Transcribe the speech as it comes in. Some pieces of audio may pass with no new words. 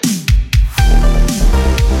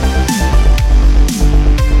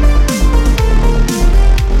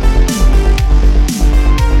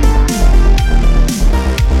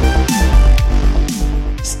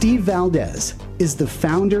Valdez is the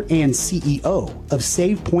founder and CEO of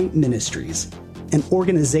Save Point Ministries, an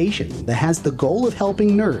organization that has the goal of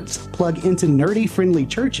helping nerds plug into nerdy-friendly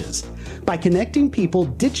churches by connecting people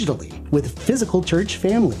digitally with physical church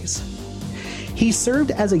families. He served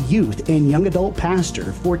as a youth and young adult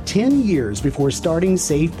pastor for 10 years before starting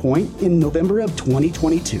Save Point in November of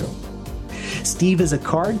 2022. Steve is a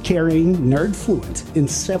card-carrying nerd fluent in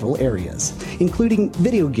several areas, including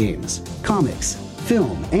video games, comics,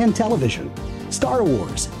 film and television, Star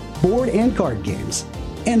Wars, board and card games,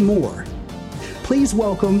 and more. Please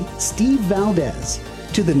welcome Steve Valdez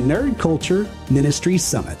to the Nerd Culture Ministry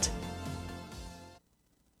Summit.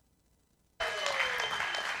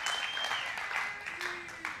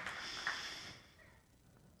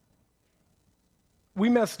 We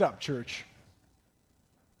messed up, church.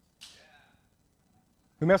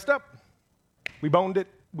 We messed up. We boned it.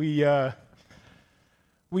 We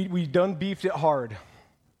done beefed it hard.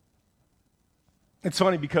 It's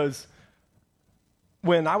funny because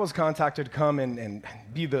when I was contacted to come and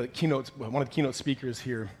be one of the keynote speakers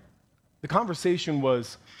here, the conversation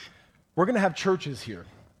was, we're going to have churches here.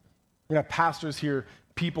 We're going to have pastors here,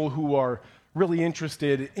 people who are really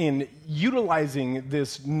interested in utilizing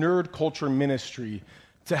this nerd culture ministry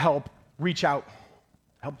to help reach out,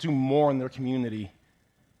 help do more in their community.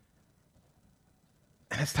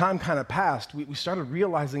 And as time kind of passed, we started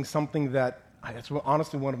realizing something that's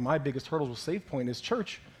honestly one of my biggest hurdles with Save Point is,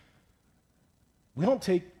 church, we don't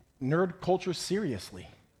take nerd culture seriously.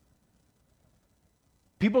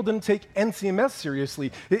 People didn't take NCMS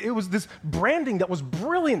seriously. It was this branding that was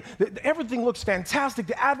brilliant. Everything looks fantastic.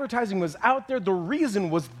 The advertising was out there. The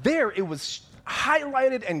reason was there. It was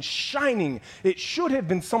highlighted and shining. It should have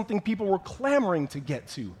been something people were clamoring to get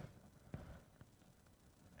to.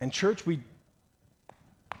 And church, we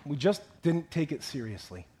just didn't take it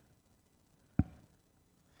seriously.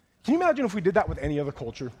 Can you imagine if we did that with any other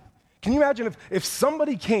culture? Can you imagine if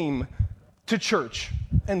somebody came to church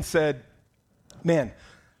and said, man,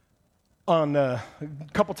 on a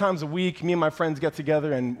couple times a week, me and my friends get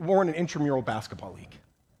together and we're in an intramural basketball league.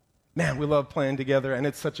 Man, we love playing together and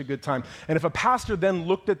it's such a good time. And if a pastor then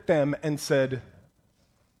looked at them and said,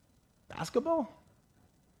 basketball?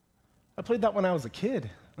 I played that when I was a kid.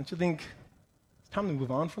 Don't you think it's time to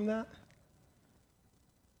move on from that?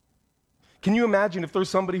 Can you imagine if there's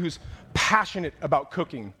somebody who's passionate about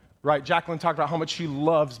cooking, right? Jacqueline talked about how much she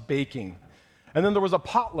loves baking. And then there was a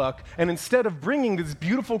potluck, and instead of bringing this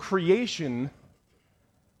beautiful creation,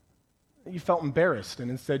 you felt embarrassed, and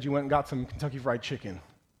instead you went and got some Kentucky Fried Chicken,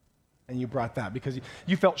 and you brought that because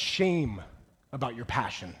you felt shame about your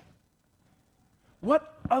passion.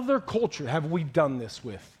 What other culture have we done this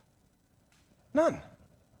with? None.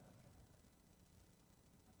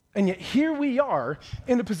 And yet here we are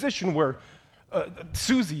in a position where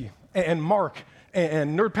Susie and Mark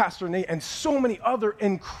and Nerd Pastor Nate and so many other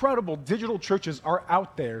incredible digital churches are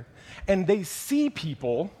out there, and they see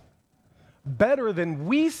people better than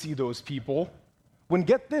we see those people, when,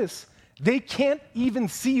 get this, they can't even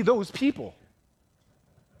see those people.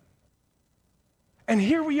 And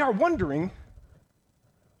here we are wondering,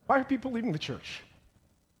 why are people leaving the church?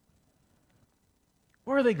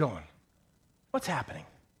 Where are they going? What's happening?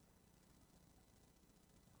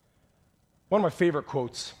 One of my favorite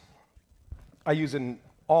quotes I use in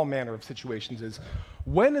all manner of situations is,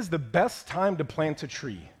 when is the best time to plant a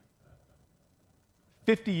tree?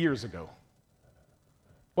 50 years ago.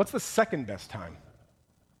 What's the second best time?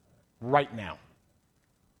 Right now.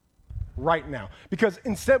 Right now. Because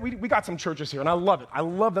instead, we got some churches here, and I love it. I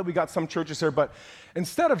love that we got some churches here, but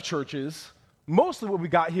instead of churches, mostly what we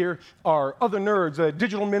got here are other nerds,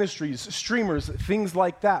 digital ministries, streamers, things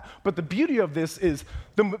like that. But the beauty of this is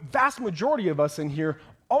the vast majority of us in here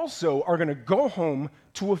also are going to go home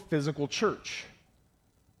to a physical church.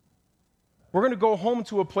 We're going to go home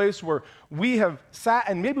to a place where we have sat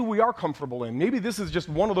and maybe we are comfortable in. Maybe this is just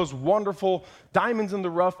one of those wonderful diamonds in the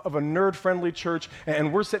rough of a nerd-friendly church,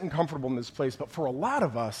 and we're sitting comfortable in this place. But for a lot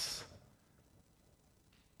of us,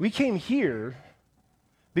 we came here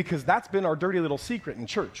because that's been our dirty little secret in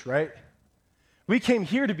church, right? We came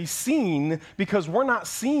here to be seen because we're not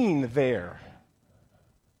seen there.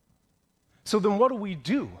 So then what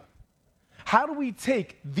do? How do we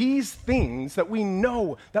take these things that we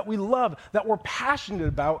know, that we love, that we're passionate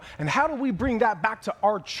about, and how do we bring that back to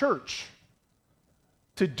our church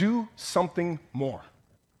to do something more?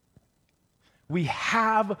 We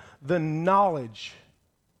have the knowledge.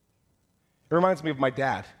 It reminds me of my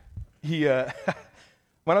dad.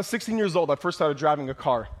 When I was 16 years old, I first started driving a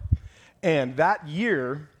car. And that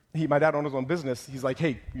year, my dad owned his own business. He's like,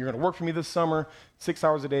 hey, you're going to work for me this summer, 6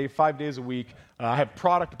 hours a day, 5 days a week. I have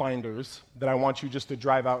product binders that I want you just to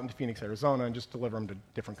drive out into Phoenix, Arizona, and just deliver them to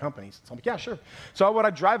different companies. So I'm like, yeah, sure. So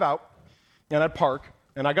I'd drive out, and I'd park,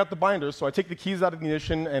 and I got the binders, so I take the keys out of the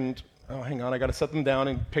ignition, and, oh, hang on, I got to set them down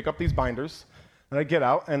and pick up these binders. And I'd get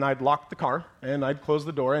out, and I'd lock the car, and I'd close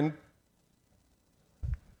the door, and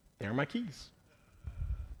there are my keys.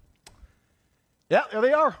 Yeah, there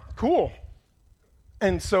they are. Cool.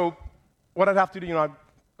 And so what I'd have to do, I'd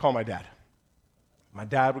call my dad. My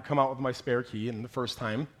dad would come out with my spare key, and the first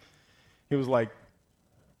time, he was like,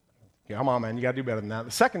 yeah, come on, man, you got to do better than that.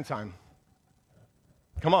 The second time,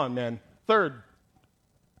 come on, man. Third,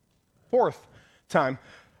 fourth time.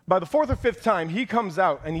 By the fourth or fifth time, he comes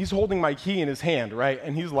out, and he's holding my key in his hand, right?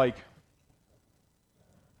 And he's like,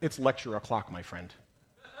 it's lecture o'clock, my friend.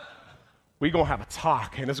 We're going to have a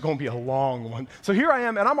talk, and it's going to be a long one. So here I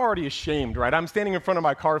am, and I'm already ashamed, right? I'm standing in front of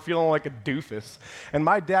my car feeling like a doofus, and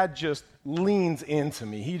my dad just leans into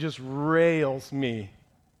me. He just rails me.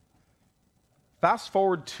 Fast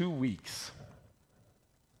forward 2 weeks.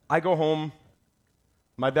 I go home.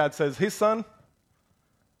 My dad says, hey, son,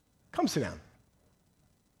 come sit down.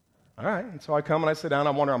 All right, and so I come and I sit down. I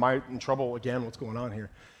wonder, am I in trouble again? What's going on here?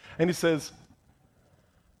 And he says,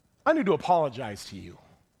 I need to apologize to you.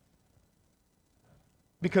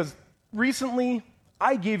 Because recently,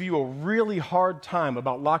 I gave you a really hard time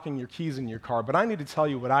about locking your keys in your car, but I need to tell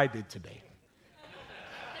you what I did today.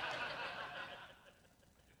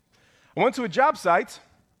 I went to a job site,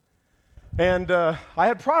 and I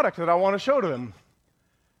had product that I want to show to them.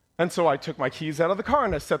 And so I took my keys out of the car,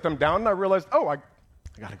 and I set them down, and I realized, oh, I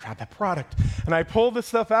got to grab that product. And I pulled this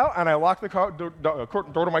stuff out, and I locked the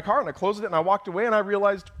door to my car, and I closed it, and I walked away, and I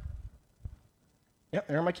realized, yeah,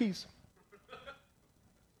 there are my keys.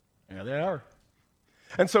 Yeah, they are.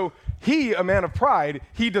 And so he, a man of pride,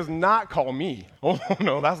 he does not call me. Oh,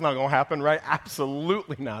 no, that's not going to happen, right?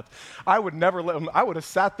 Absolutely not. I would never let him. I would have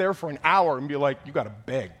sat there for an hour and be like, you got to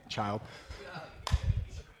beg, child.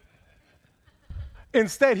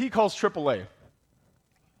 Instead, he calls AAA.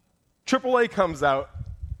 AAA comes out.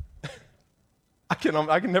 I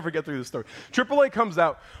can never get through this story. AAA comes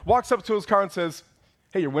out, walks up to his car and says,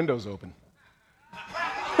 hey, your window's open.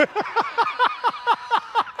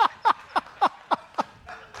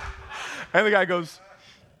 And the guy goes,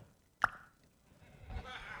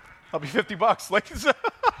 I'll be $50. Like,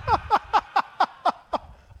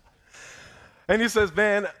 and he says,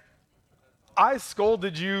 man, I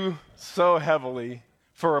scolded you so heavily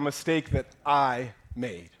for a mistake that I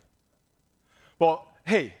made. Well,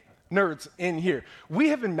 hey, nerds in here, we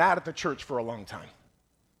have been mad at the church for a long time.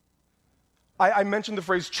 I mentioned the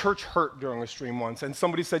phrase church hurt during a stream once, and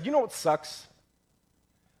somebody said, you know what sucks?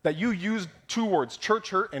 That you used 2 words, church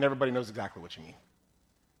hurt, and everybody knows exactly what you mean.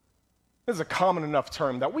 This is a common enough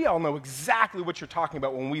term that we all know exactly what you're talking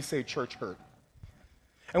about when we say church hurt.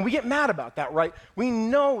 And we get mad about that, right? We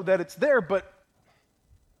know that it's there, but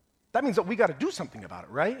that means that we got to do something about it,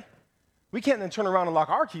 right? We can't then turn around and lock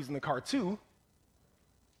our keys in the car too.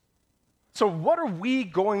 So what are we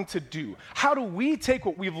going to do? How do we take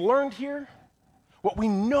what we've learned here, what we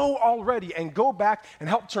know already, and go back and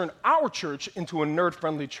help turn our church into a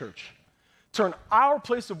nerd-friendly church? Turn our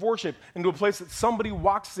place of worship into a place that somebody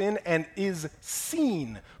walks in and is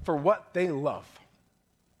seen for what they love.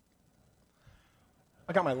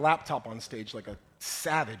 I got my laptop on stage like a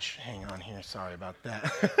savage. Hang on here, sorry about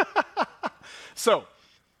that. So,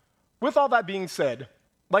 with all that being said,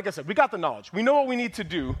 like I said, we got the knowledge. We know what we need to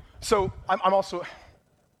do. So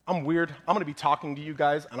I'm weird. I'm going to be talking to you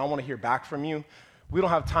guys, and I want to hear back from you. We don't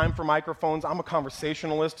have time for microphones. I'm a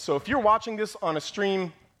conversationalist. So if you're watching this on a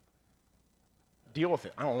stream, deal with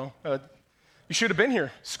it. I don't know. You should have been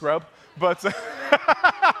here, scrub. But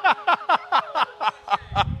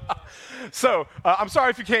so I'm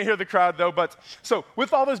sorry if you can't hear the crowd, though. But so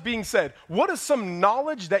with all this being said, what is some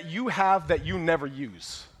knowledge that you have that you never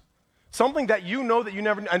use? Something that you know that you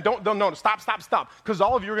never, and don't know, stop. Because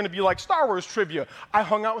all of you are going to be like, Star Wars trivia. I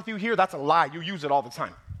hung out with you here. That's a lie. You use it all the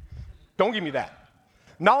time. Don't give me that.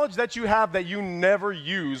 Knowledge that you have that you never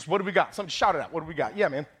use. What do we got? Something, shout it out. What do we got? Yeah,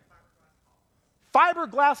 man.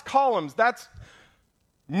 Fiberglass columns. That's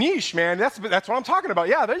niche, man. That's what I'm talking about.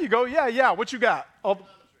 Yeah, there you go. Yeah. What you got? Oh,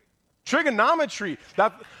 trigonometry.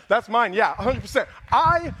 That's mine. Yeah, 100%.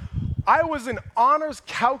 I was in honors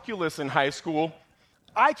calculus in high school.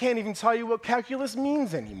 I can't even tell you what calculus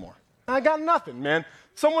means anymore. I got nothing, man.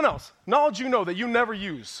 Someone else. Knowledge you know that you never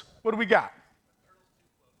use. What do we got?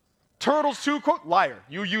 Turtles 2 quote. Liar.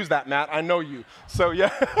 You use that, Matt. I know you. So,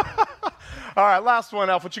 yeah. All right, last one,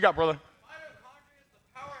 Alf. What you got, brother?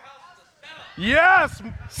 Yes,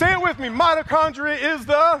 say it with me. Mitochondria is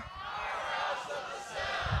the...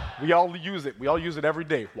 We all use it. We all use it every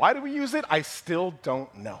day. Why do we use it? I still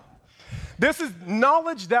don't know. This is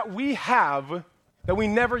knowledge that we have that we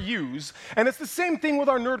never use, and it's the same thing with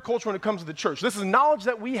our nerd culture when it comes to the church. This is knowledge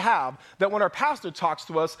that we have that when our pastor talks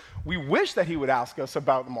to us, we wish that he would ask us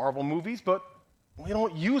about Marvel movies, but we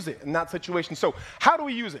don't use it in that situation. So how do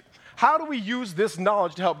we use it? How do we use this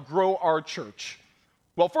knowledge to help grow our church?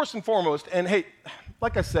 Well, first and foremost, and hey,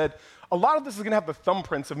 like I said, a lot of this is going to have the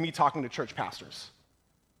thumbprints of me talking to church pastors.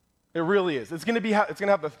 It really is. It's going to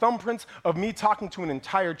have the thumbprints of me talking to an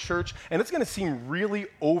entire church, and it's going to seem really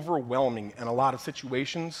overwhelming in a lot of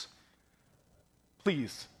situations.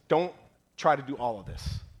 Please, don't try to do all of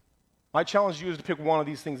this. My challenge to you is to pick one of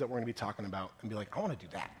these things that we're going to be talking about and be like, I want to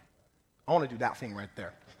do that. I want to do that thing right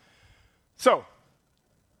there. So,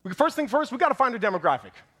 first thing first, we got to find a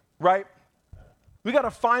demographic, right? We got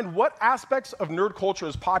to find what aspects of nerd culture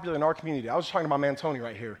is popular in our community. I was talking to my man Tony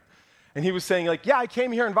right here. And he was saying, like, yeah, I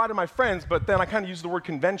came here, invited my friends, but then I kind of used the word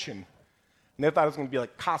convention. And they thought it was going to be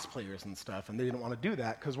like cosplayers and stuff, and they didn't want to do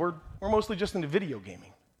that because we're mostly just into video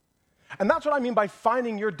gaming. And that's what I mean by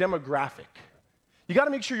finding your demographic. You got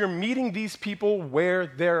to make sure you're meeting these people where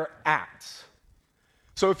they're at.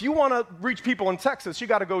 So if you want to reach people in Texas, you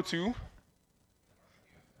got to go to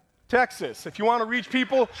Texas. If you want to reach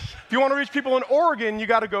people in Oregon, you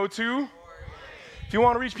got to go to. If you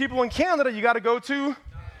want to reach people in Canada, you got to go to.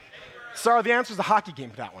 Sorry, the answer is a hockey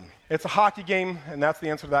game to that one. It's a hockey game, and that's the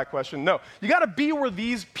answer to that question. No, you got to be where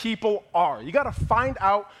these people are. You got to find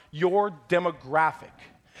out your demographic.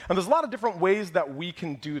 And there's a lot of different ways that we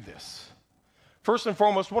can do this. First and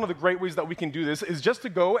foremost, one of the great ways that we can do this is just to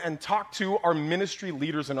go and talk to our ministry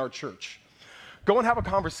leaders in our church. Go and have a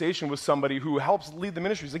conversation with somebody who helps lead the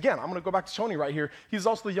ministries. Again, I'm going to go back to Tony right here. He's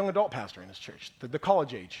also the young adult pastor in his church, the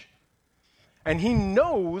college age. And he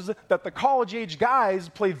knows that the college-age guys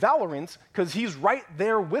play Valorant because he's right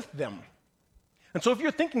there with them. And so if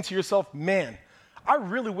you're thinking to yourself, man, I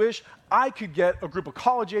really wish I could get a group of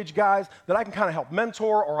college-age guys that I can kind of help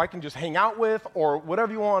mentor or I can just hang out with or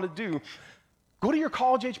whatever you want to do, go to your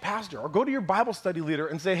college-age pastor or go to your Bible study leader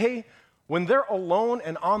and say, hey, when they're alone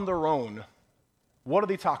and on their own, what do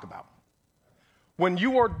they talk about? When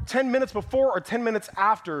you are 10 minutes before or 10 minutes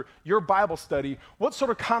after your Bible study, what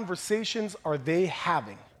sort of conversations are they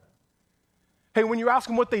having? Hey, when you ask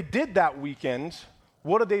them what they did that weekend,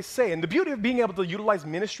 what do they say? And the beauty of being able to utilize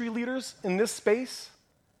ministry leaders in this space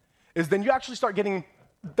is then you actually start getting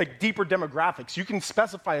like deeper demographics. You can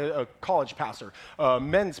specify a college pastor, a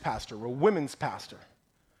men's pastor, or a women's pastor.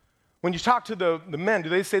 When you talk to the men, do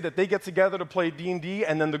they say that they get together to play D&D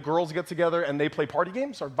and then the girls get together and they play party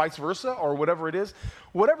games or vice versa or whatever it is?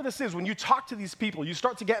 Whatever this is, when you talk to these people, you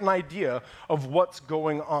start to get an idea of what's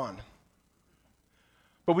going on.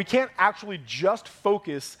 But we can't actually just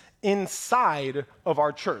focus inside of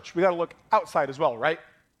our church. We got to look outside as well, right?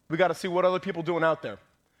 We got to see what other people are doing out there.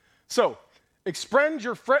 So, explore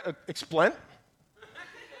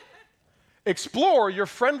your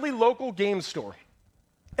friendly local game store.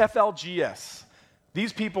 FLGS.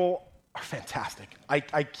 These people are fantastic. I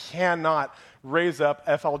cannot raise up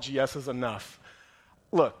FLGSs enough.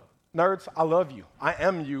 Look, nerds, I love you. I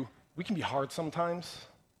am you. We can be hard sometimes.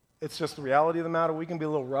 It's just the reality of the matter. We can be a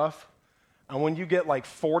little rough. And when you get like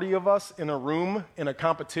 40 of us in a room in a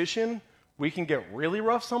competition, we can get really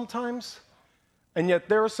rough sometimes. And yet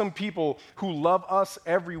there are some people who love us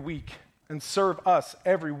every week and serve us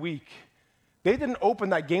every week. They didn't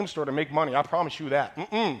open that game store to make money, I promise you that.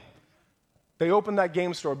 They opened that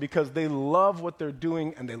game store because they love what they're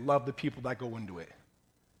doing and they love the people that go into it.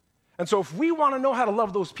 And so if we want to know how to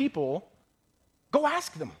love those people, go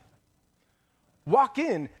ask them. Walk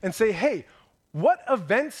in and say, hey, what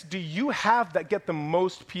events do you have that get the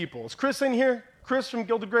most people? Is Chris in here? Chris from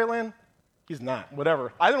Gilded Greyland? He's not,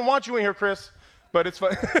 whatever. I didn't want you in here, Chris, but it's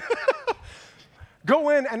fine. Go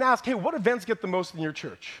in and ask, hey, what events get the most in your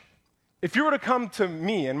church? If you were to come to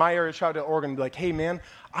me in my area, Troutdale, Oregon, and be like, hey, man,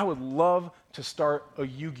 I would love to start a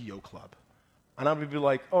Yu-Gi-Oh club. And I would be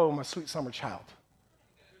like, oh, my sweet summer child.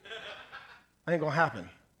 That ain't going to happen.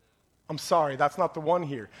 I'm sorry, that's not the one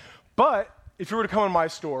here. But if you were to come in my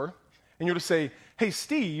store and you were to say, hey,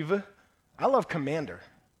 Steve, I love Commander,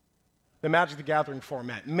 the Magic the Gathering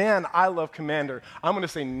format. Man, I love Commander. I'm going to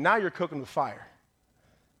say, now you're cooking with fire.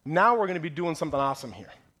 Now we're going to be doing something awesome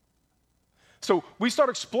here. So we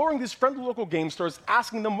start exploring these friendly local game stores,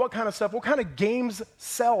 asking them what kind of games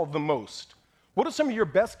sell the most. What are some of your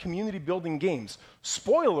best community building games?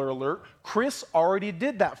 Spoiler alert, Chris already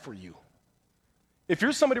did that for you. If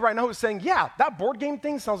you're somebody right now who's saying, yeah, that board game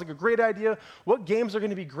thing sounds like a great idea, what games are going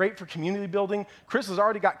to be great for community building? Chris has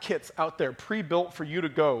already got kits out there pre-built for you to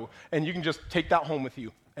go, and you can just take that home with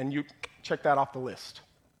you, and you check that off the list.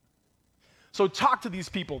 So talk to these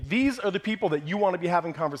people. These are the people that you want to be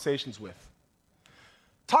having conversations with.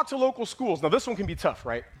 Talk to local schools. Now, this one can be tough,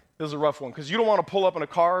 right? This is a rough one, because you don't want to pull up in a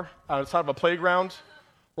car outside of a playground,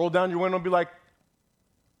 roll down your window and be like,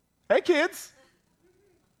 hey, kids.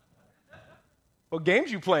 What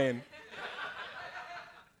games you playing?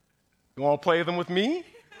 You want to play them with me?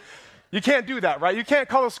 You can't do that, right? You can't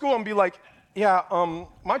call a school and be like, yeah,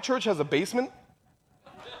 my church has a basement.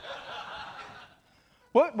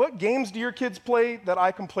 What games do your kids play that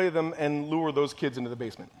I can play them and lure those kids into the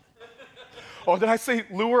basement? Oh, did I say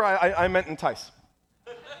lure? I meant entice.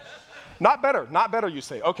 Not better, you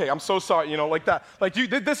say. Okay, I'm so sorry, like that. Like,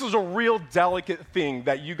 this is a real delicate thing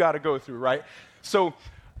that you got to go through, right? So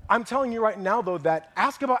I'm telling you right now, though, that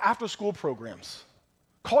ask about after-school programs.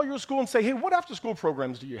 Call your school and say, hey, what after-school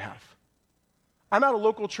programs do you have? I'm at a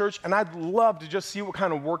local church, and I'd love to just see what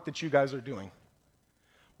kind of work that you guys are doing.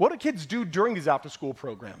 What do kids do during these after-school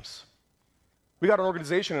programs? We got an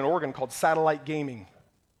organization in Oregon called Satellite Gaming.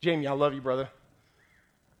 Jamie, I love you, brother.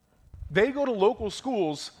 They go to local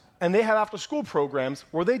schools, and they have after-school programs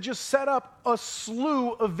where they just set up a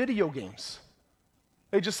slew of video games.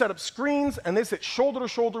 They just set up screens, and they sit shoulder to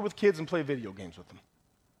shoulder with kids and play video games with them.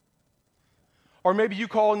 Or maybe you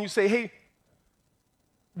call and you say, hey,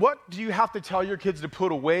 what do you have to tell your kids to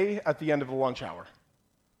put away at the end of the lunch hour?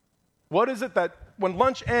 What is it that when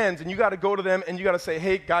lunch ends and you got to go to them and you got to say,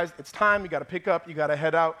 hey, guys, it's time, you got to pick up, you got to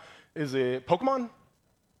head out. Is it Pokemon?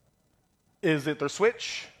 Is it their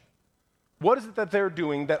Switch? What is it that they're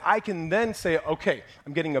doing that I can then say, okay,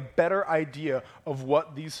 I'm getting a better idea of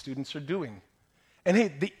what these students are doing? And hey,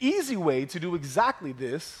 the easy way to do exactly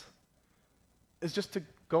this is just to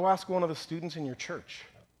go ask one of the students in your church.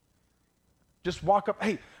 Just walk up,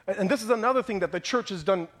 hey, and this is another thing that the church has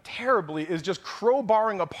done terribly, is just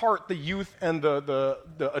crowbarring apart the youth and the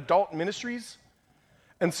adult ministries.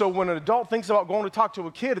 And so when an adult thinks about going to talk to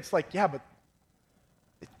a kid, it's like, yeah, but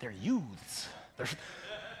they're youths.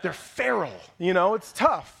 They're feral, it's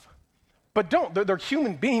tough. But don't. They're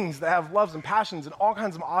human beings that have loves and passions and all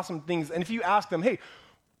kinds of awesome things. And if you ask them, hey,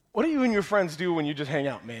 what do you and your friends do when you just hang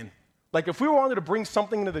out, man? Like, if we wanted to bring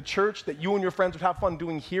something into the church that you and your friends would have fun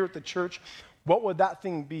doing here at the church, what would that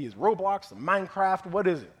thing be? Is Roblox, Minecraft? What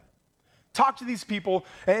is it? Talk to these people,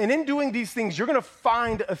 and in doing these things, you're going to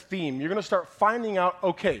find a theme. You're going to start finding out,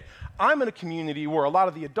 okay, I'm in a community where a lot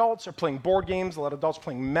of the adults are playing board games, a lot of adults are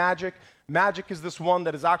playing Magic. Magic is this one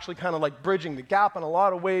that is actually kind of like bridging the gap in a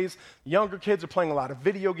lot of ways. Younger kids are playing a lot of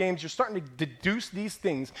video games. You're starting to deduce these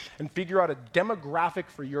things and figure out a demographic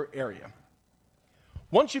for your area.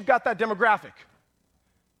 Once you've got that demographic,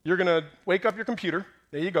 you're going to wake up your computer.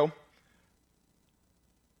 There you go.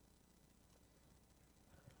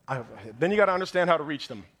 Then you got to understand how to reach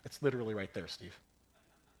them. It's literally right there, Steve.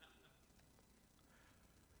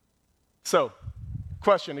 So,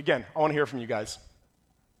 question, again, I want to hear from you guys.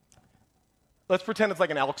 Let's pretend it's like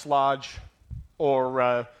an Elks Lodge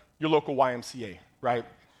or your local YMCA, right?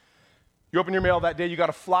 You open your mail that day, you got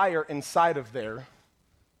a flyer inside of there,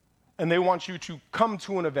 and they want you to come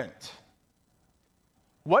to an event.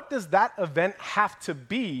 What does that event have to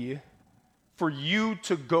be for you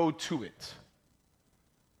to go to it?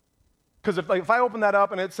 Because if I open that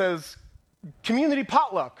up and it says community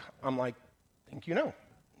potluck, I'm like, think you know.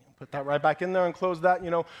 Put that right back in there and close that,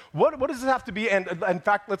 What does it have to be? And in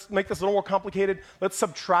fact, let's make this a little more complicated. Let's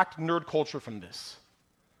subtract nerd culture from this.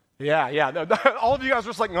 Yeah. All of you guys are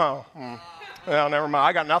just like, no, never mind.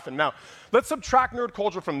 I got nothing. Now, let's subtract nerd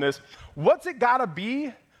culture from this. What's it got to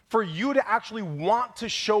be for you to actually want to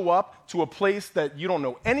show up to a place that you don't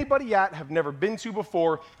know anybody at, have never been to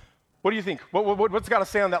before? What do you think? What's got to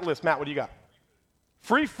say on that list? Matt, what do you got?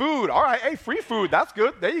 Free food. All right. Hey, free food. That's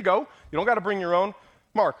good. There you go. You don't got to bring your own.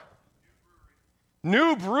 Mark.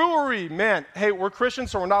 New brewery. Man, hey, we're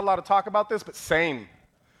Christians, so we're not allowed to talk about this, but same.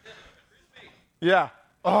 Yeah.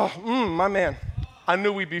 Oh, my man. I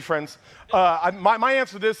knew we'd be friends. My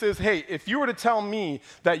answer to this is, hey, if you were to tell me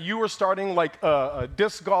that you were starting like a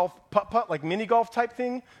disc golf, putt-putt, like mini golf type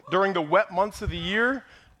thing during the wet months of the year,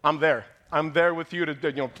 I'm there. I'm there with you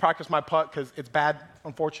to practice my putt because it's bad,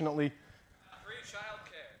 unfortunately.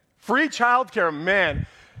 Free childcare, man.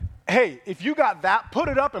 Hey, if you got that, put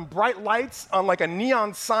it up in bright lights on like a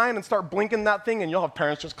neon sign and start blinking that thing, and you'll have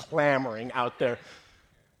parents just clamoring out there.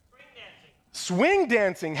 Swing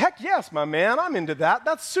dancing. Heck yes, my man. I'm into that.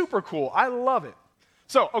 That's super cool. I love it.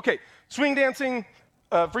 So, okay, swing dancing.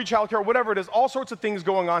 free childcare, whatever it is, all sorts of things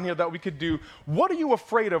going on here that we could do. What are you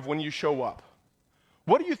afraid of when you show up?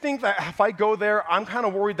 What do you think that if I go there, I'm kind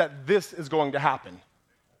of worried that this is going to happen?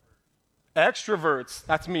 Extroverts,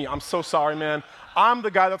 that's me. I'm so sorry, man. I'm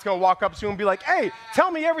the guy that's going to walk up to you and be like, hey, tell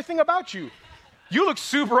me everything about you. You look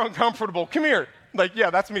super uncomfortable. Come here. Like, yeah,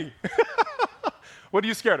 that's me. What are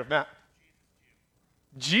you scared of, Matt?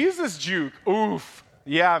 Jesus juke. Oof.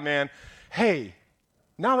 Yeah, man. Hey,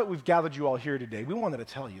 now that we've gathered you all here today, we wanted to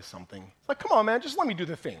tell you something. It's like, come on, man, just let me do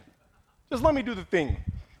the thing. Just let me do the thing.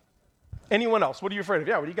 Anyone else? What are you afraid of?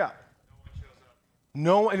 Yeah, what do you got? No one shows up.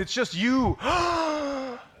 No, and it's just you.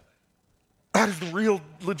 That is the real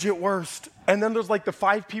legit worst. And then there's like the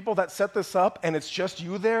 5 people that set this up, and it's just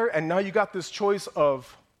you there, and now you got this choice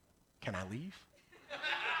of, can I leave?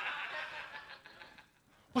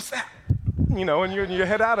 What's that? You know, and you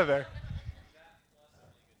head out of there.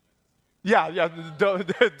 Yeah,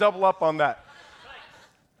 double up on that.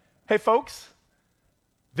 Hey, folks,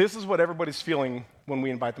 this is what everybody's feeling when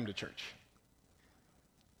we invite them to church.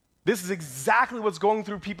 This is exactly what's going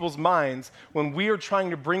through people's minds when we are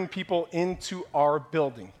trying to bring people into our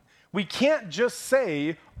building. We can't just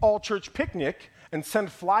say all church picnic and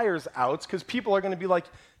send flyers out because people are going to be like,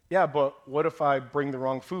 yeah, but what if I bring the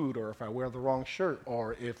wrong food, or if I wear the wrong shirt,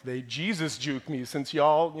 or if they Jesus juke me since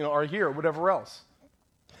y'all are here, or whatever else.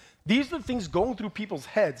 These are the things going through people's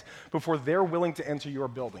heads before they're willing to enter your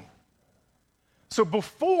building. So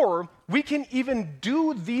before we can even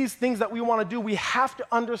do these things that we want to do, we have to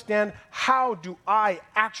understand, how do I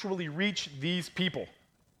actually reach these people?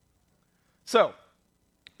 So,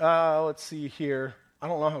 let's see here. I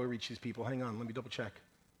don't know how we reach these people. Hang on, let me double check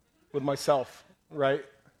with myself, right?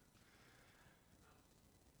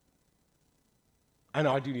 I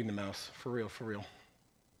know I do need a mouse, for real.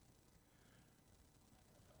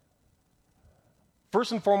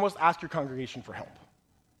 First and foremost, ask your congregation for help.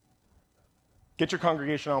 Get your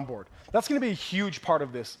congregation on board. That's going to be a huge part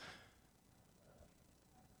of this.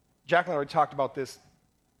 Jacqueline already talked about this.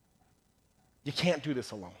 You can't do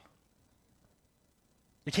this alone.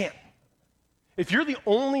 You can't. If you're the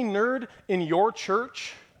only nerd in your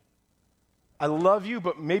church, I love you,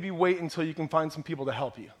 but maybe wait until you can find some people to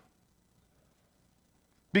help you.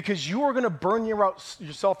 Because you are going to burn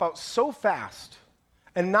yourself out so fast,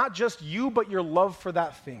 and not just you, but your love for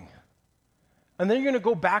that thing. And then you're going to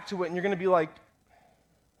go back to it, and you're going to be like,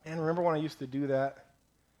 man, remember when I used to do that?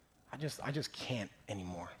 I just can't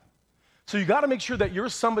anymore. So you got to make sure that you're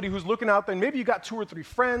somebody who's looking out there, and maybe you got 2 or 3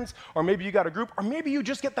 friends, or maybe you got a group, or maybe you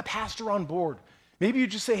just get the pastor on board. Maybe you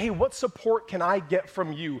just say, hey, what support can I get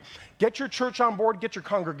from you? Get your church on board, get your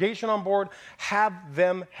congregation on board, have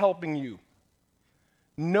them helping you.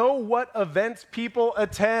 Know what events people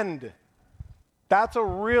attend. That's a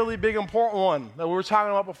really big, important one that we were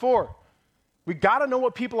talking about before. We got to know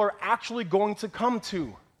what people are actually going to come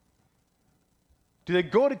to. Do they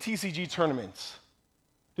go to TCG tournaments?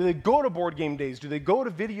 Do they go to board game days? Do they go to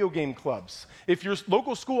video game clubs? If your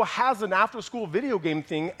local school has an after-school video game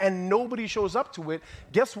thing and nobody shows up to it,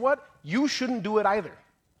 guess what? You shouldn't do it either.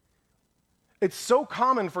 It's so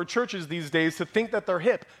common for churches these days to think that they're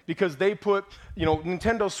hip because they put,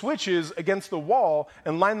 Nintendo Switches against the wall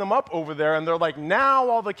and line them up over there, and they're like, now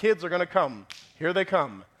all the kids are going to come. Here they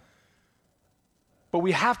come. But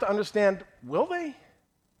we have to understand, will they?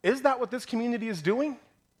 Is that what this community is doing?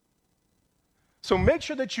 So make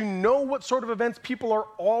sure that you know what sort of events people are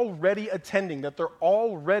already attending, that they're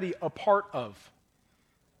already a part of.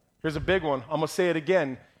 Here's a big one. I'm going to say it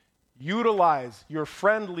again. Utilize your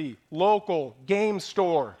friendly local game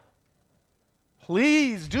store.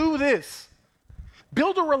 Please do this.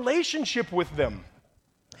 Build a relationship with them.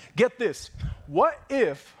 Get this. What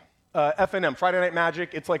if F&M, Friday Night Magic,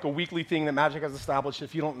 it's like a weekly thing that Magic has established,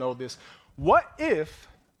 if you don't know this. What if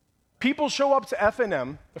people show up to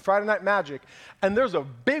F&M, the Friday Night Magic, and there's a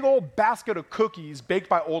big old basket of cookies baked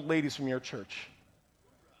by old ladies from your church?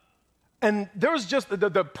 And there's just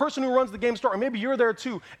the person who runs the game store, or maybe you're there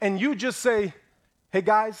too, and you just say, hey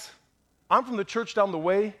guys, I'm from the church down the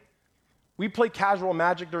way. We play casual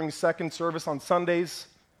Magic during second service on Sundays.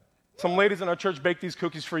 Some ladies in our church bake these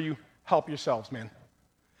cookies for you. Help yourselves, man.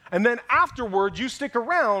 And then afterwards, you stick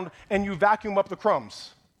around and you vacuum up the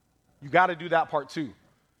crumbs. You got to do that part too.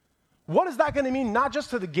 What is that going to mean, not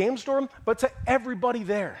just to the game store, but to everybody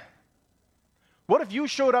there? What if you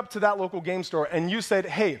showed up to that local game store and you said,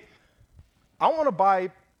 hey, I want to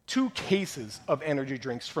buy 2 cases of energy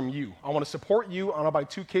drinks from you. I want to support you. I want to buy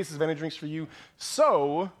 2 cases of energy drinks for you.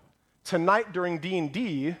 So tonight during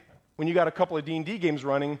D&D, when you got a couple of D&D games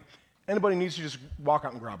running, anybody needs to just walk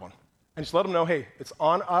out and grab one. And just let them know, hey, it's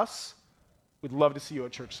on us. We'd love to see you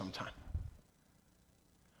at church sometime.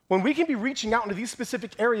 when we can be reaching out into these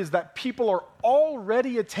specific areas that people are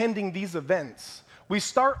already attending these events, we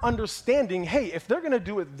start understanding, hey, if they're going to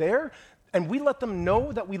do it there and we let them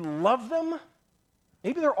know that we love them,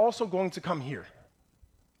 maybe they're also going to come here.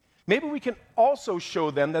 Maybe we can also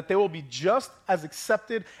show them that they will be just as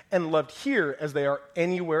accepted and loved here as they are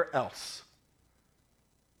anywhere else.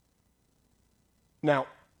 Now,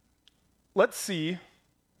 let's say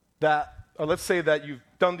that you've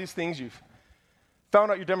done these things, you've found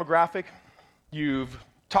out your demographic, you've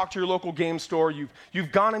talked to your local game store,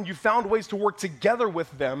 you've gone and you've found ways to work together with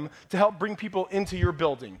them to help bring people into your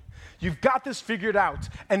building. You've got this figured out,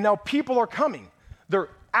 and now people are coming. They're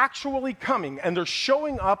actually coming, and they're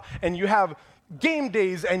showing up, and you have game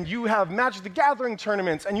days, and you have Magic the Gathering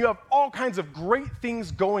tournaments, and you have all kinds of great things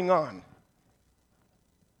going on.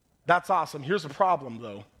 That's awesome. Here's the problem,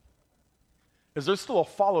 though, is there's still a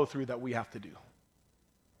follow-through that we have to do.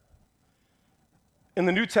 In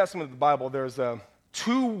the New Testament of the Bible, there's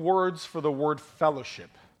two words for the word fellowship.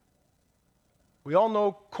 We all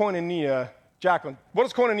know koinonia. Jacqueline, what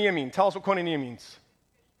does koinonia mean? Tell us what koinonia means.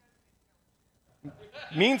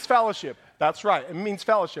 Means fellowship. That's right. It means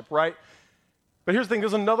fellowship, right? But here's the thing.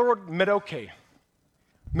 There's another word, medoke.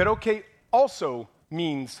 Medoke also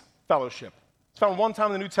means fellowship. It's found one time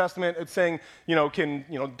in the New Testament. It's saying, can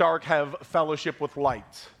dark have fellowship with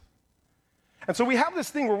light? And so we have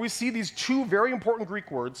this thing where we see these two very important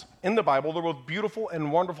Greek words in the Bible. They're both beautiful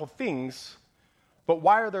and wonderful things, but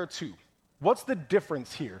why are there two? What's the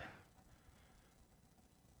difference here?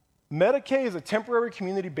 Medoke is a temporary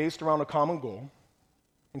community based around a common goal,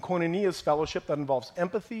 and koinonia is fellowship that involves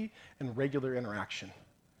empathy and regular interaction.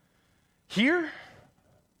 Here,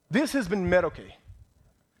 this has been medoke,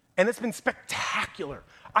 and it's been spectacular.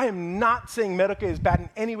 I am not saying medoke is bad in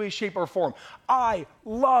any way, shape, or form. I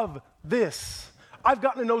love this. I've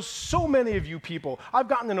gotten to know so many of you people. I've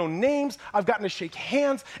gotten to know names. I've gotten to shake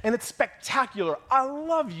hands, and it's spectacular. I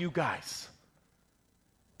love you guys.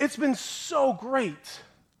 It's been so great.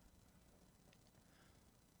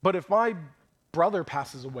 But if my brother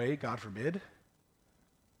passes away, God forbid,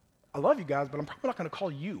 I love you guys, but I'm probably not going to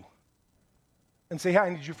call you and say, hey, I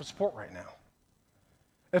need you for support right now.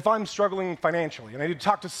 If I'm struggling financially and I need to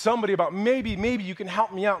talk to somebody about maybe you can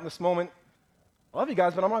help me out in this moment, I love you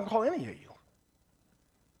guys, but I'm not going to call any of you.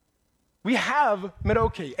 We have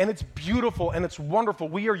medoke, and it's beautiful and it's wonderful.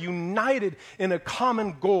 We are united in a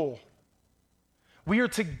common goal. We are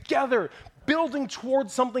together building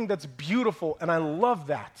towards something that's beautiful, and I love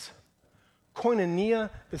that. Koinonia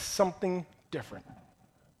is something different.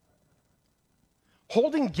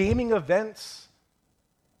 Holding gaming events,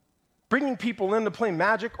 bringing people in to play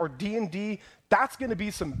Magic or D&D, that's going to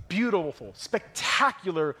be some beautiful,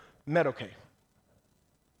 spectacular medoke.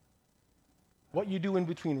 What you do in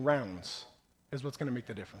between rounds is what's going to make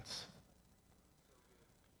the difference.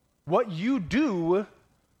 What you do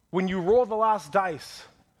when you roll the last dice,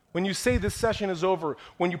 when you say this session is over,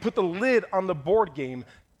 when you put the lid on the board game,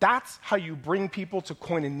 that's how you bring people to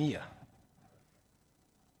koinonia.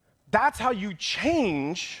 That's how you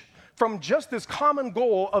change from just this common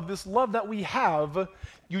goal of this love that we have,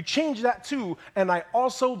 you change that to, and I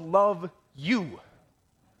also love you.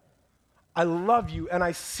 I love you and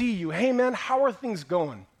I see you. Hey man, how are things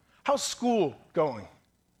going? How's school going?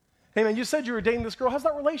 Hey man, you said you were dating this girl. How's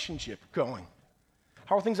that relationship going?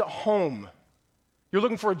 How are things at home? You're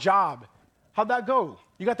looking for a job. How'd that go?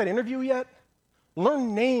 You got that interview yet?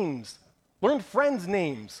 Learn names. Learn friends'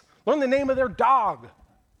 names. Learn the name of their dog.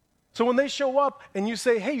 So when they show up and you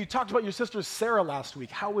say, hey, you talked about your sister Sarah last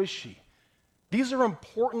week. How is she? These are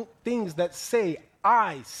important things that say,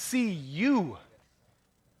 I see you.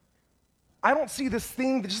 I don't see this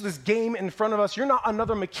thing, just this game in front of us. You're not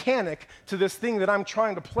another mechanic to this thing that I'm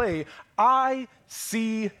trying to play. I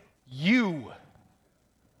see you.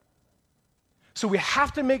 So we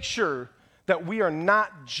have to make sure that we are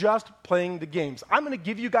not just playing the games. I'm going to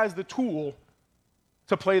give you guys the tool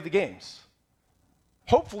to play the games.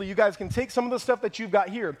 Hopefully you guys can take some of the stuff that you've got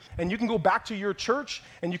here and you can go back to your church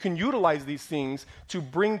and you can utilize these things to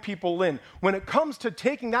bring people in. When it comes to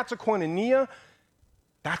taking that to koinonia,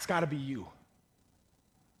 that's got to be you.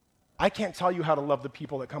 I can't tell you how to love the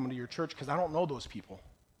people that come into your church because I don't know those people.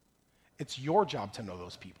 It's your job to know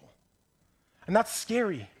those people. And that's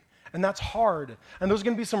scary. And that's hard. And there's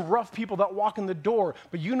going to be some rough people that walk in the door.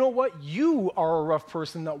 But you know what? You are a rough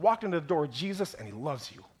person that walked into the door of Jesus and he loves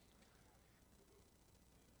you.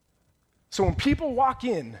 So when people walk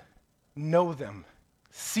in, know them,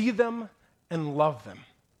 see them, and love them.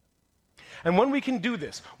 And when we can do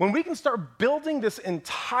this, when we can start building this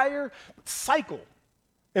entire cycle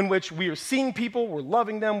in which we are seeing people, we're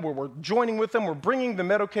loving them, we're joining with them, we're bringing the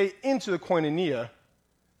Medoke into the koinonia.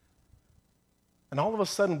 And all of a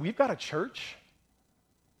sudden, we've got a church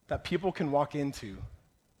that people can walk into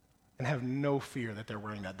and have no fear that they're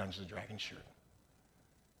wearing that Dungeons & Dragons shirt.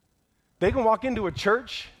 They can walk into a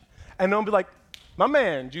church and they'll be like, my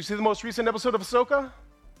man, did you see the most recent episode of Ahsoka?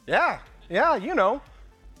 Yeah, you know.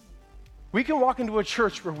 We can walk into a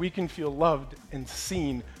church where we can feel loved and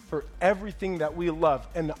seen for everything that we love.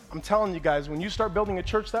 And I'm telling you guys, when you start building a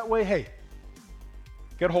church that way, hey,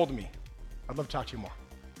 get a hold of me. I'd love to talk to you more.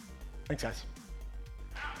 Thanks, guys.